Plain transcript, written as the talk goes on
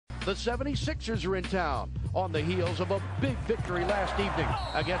The 76ers are in town on the heels of a big victory last evening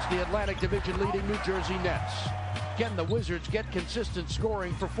against the Atlantic Division leading New Jersey Nets. Can the Wizards get consistent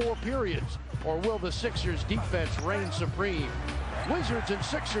scoring for 4 periods, or will the Sixers defense reign supreme? Wizards and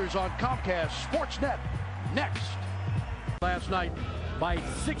Sixers on Comcast Sportsnet next. Last night by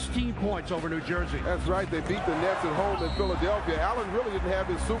 16 points over New Jersey. That's right, they beat the Nets at home in Philadelphia. Allen really didn't have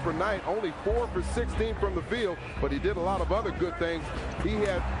his super night, only 4 for 16 from the field, but he did a lot of other good things. He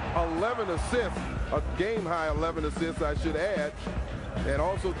had 11 assists, a game-high 11 assists, I should add, and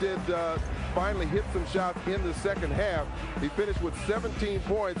also did finally hit some shots in the second half. He finished with 17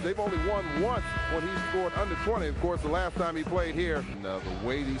 points. They've only won once when he scored under 20. Of course, the last time he played here. And, the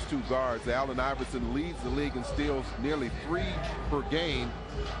way these two guards, Allen Iverson leads the league in steals, nearly 3 per game.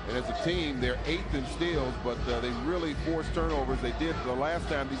 And as a team, they're 8th in steals, but they really forced turnovers. They did the last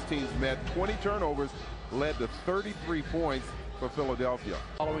time these teams met. 20 turnovers led to 33 points for Philadelphia.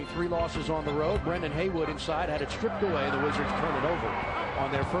 Following 3 losses on the road, Brendan Haywood inside had it stripped away. The Wizards turn it over on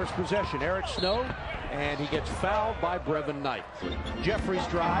their first possession. Eric Snow, and he gets fouled by Brevin Knight. Jeffries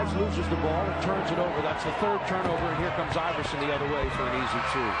drives, loses the ball, and turns it over. That's the 3rd turnover, and here comes Iverson the other way for an easy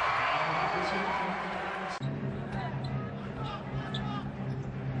 2.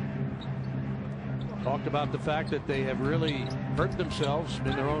 Talked about the fact that they have really hurt themselves,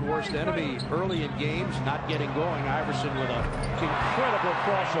 been their own worst enemy early in games, not getting going. Iverson with an incredible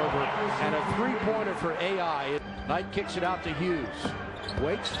crossover and a 3-pointer for AI. Knight kicks it out to Hughes.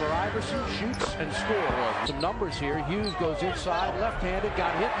 Waits for Iverson, shoots and scores. Some numbers here. Hughes goes inside, left-handed,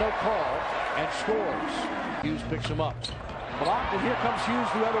 got hit, no call, and scores. Hughes picks him up. Blocked, and here comes Hughes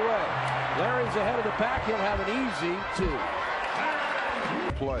the other way. Larry's ahead of the pack. He'll have an easy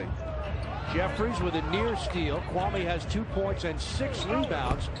 2. Play. Jeffries with a near steal. Kwame has 2 points and 6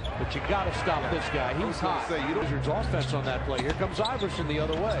 rebounds, but you got to stop this guy. He's hot. Wizards offense on that play. Here comes Iverson the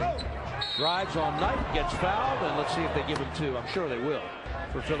other way. Drives on Knight, gets fouled, and let's see if they give him 2. I'm sure they will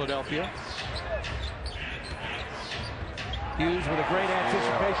for Philadelphia. Hughes with a great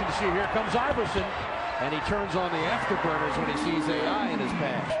anticipation to see. Here comes Iverson, and he turns on the afterburners when he sees AI in his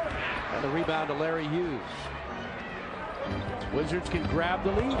pass. And the rebound to Larry Hughes. Wizards can grab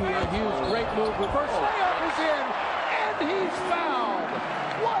the lead here. Hughes, great move. Reverse layup is in, and he's fouled.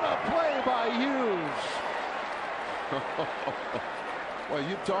 What a play by Hughes. Well,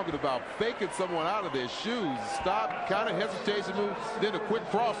 you're talking about faking someone out of their shoes. Stop, kind of hesitation move, then a quick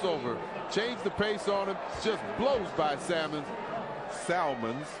crossover. Change the pace on him. Just blows by Salmons.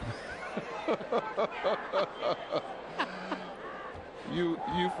 You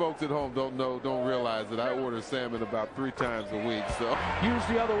folks at home don't realize that I order salmon about 3 times a week. So Hughes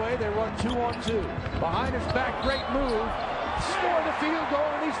the other way. They run 2-on-2. Behind his back, great move. Score the field goal,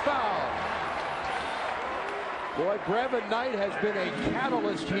 and he's fouled. Boy, Brevin Knight has been a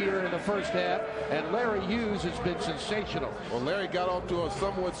catalyst here in the first half, and Larry Hughes has been sensational. Well, Larry got off to a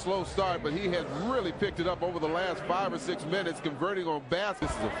somewhat slow start, but he has really picked it up over the last 5 or 6 minutes, converting on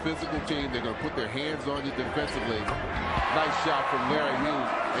baskets. This is a physical team. They're going to put their hands on you defensively. Nice shot from Larry Hughes.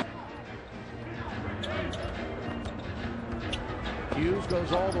 Hughes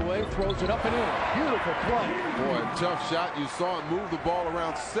goes all the way, throws it up and in. Beautiful play. Boy, a tough shot. You saw him move the ball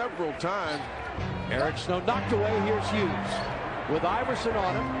around several times. Eric Snow knocked away. Here's Hughes with Iverson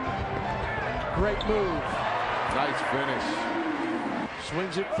on him. Great move. Nice finish.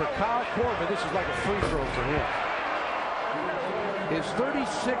 Swings it for Kyle Korver. This is like a free throw for him. His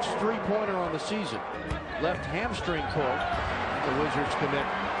 36th 3-pointer on the season. Left hamstring pull. The Wizards commit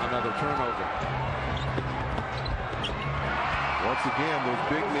another turnover. Once again, those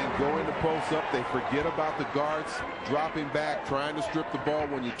big men go into post up. They forget about the guards dropping back, trying to strip the ball.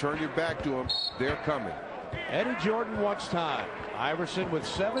 When you turn your back to them, they're coming. Eddie Jordan wants time. Iverson with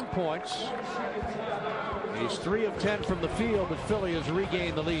 7 points. He's 3 of 10 from the field, but Philly has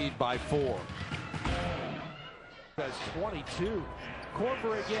regained the lead by 4. That's 22.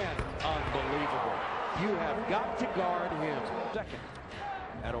 Korver again. Unbelievable. You have got to guard him. Second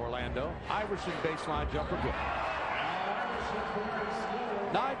at Orlando. Iverson baseline jumper good.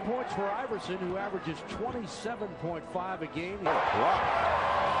 9 points for Iverson, who averages 27.5 a game.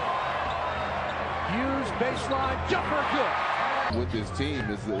 Hughes baseline jumper good. With this team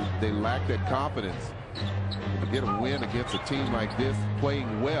is they lack that confidence. To get a win against a team like this,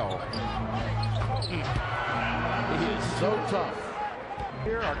 playing well. He is so tough.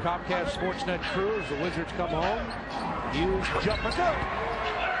 Here, our Comcast Sportsnet crew, as the Wizards come home. Hughes jumper good.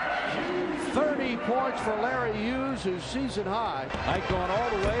 30 points for Larry Hughes, who's season high. Knight going all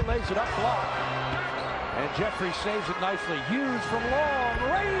the way, lays it up, blocked. And Jeffrey saves it nicely. Hughes from long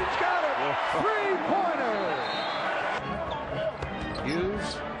range, got it! 3-pointer!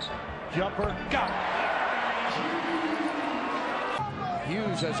 Hughes jumper. Got it.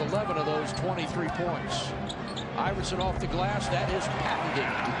 Hughes has 11 of those 23 points. Iverson off the glass. That is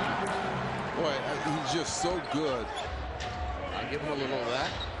patented. Boy, he's just so good. I'll give him a little of that.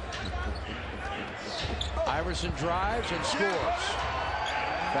 Iverson drives and scores.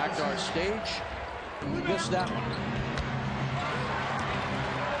 In fact, our stage missed that one.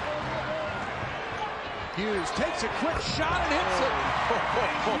 Hughes takes a quick shot and hits it.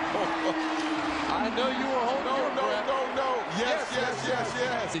 I know you were holding your breath. No. Yes.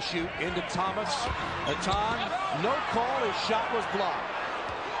 To shoot into Thomas. Atan, no call. His shot was blocked.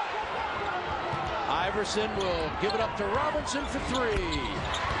 Iverson will give it up to Robinson for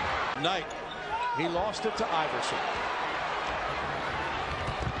three. Knight. He lost it to Iverson.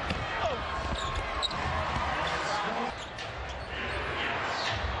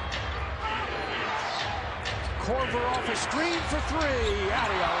 Korver off a screen for three. How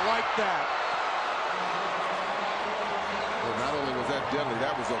do you like that? Well, not only was that deadly,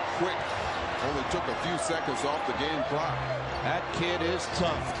 that was a quick, only took a few seconds off the game clock. That kid is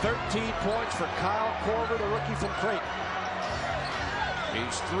tough. 13 points for Kyle Korver, the rookie from Creighton.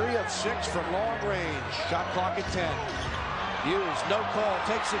 He's 3 of 6 from long range. Shot clock at 10. Hughes, no call,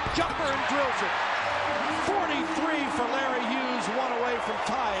 takes a jumper and drills it. 43 for Larry Hughes, one away from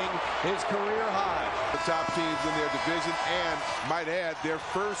tying his career high. The top teams in their division, and might add their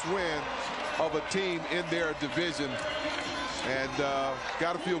first win of a team in their division. And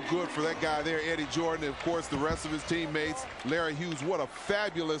got to feel good for that guy there, Eddie Jordan, and of course the rest of his teammates. Larry Hughes, what a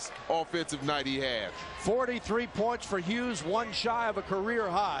fabulous offensive night he had. 43 points for Hughes, one shy of a career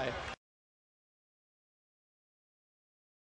high.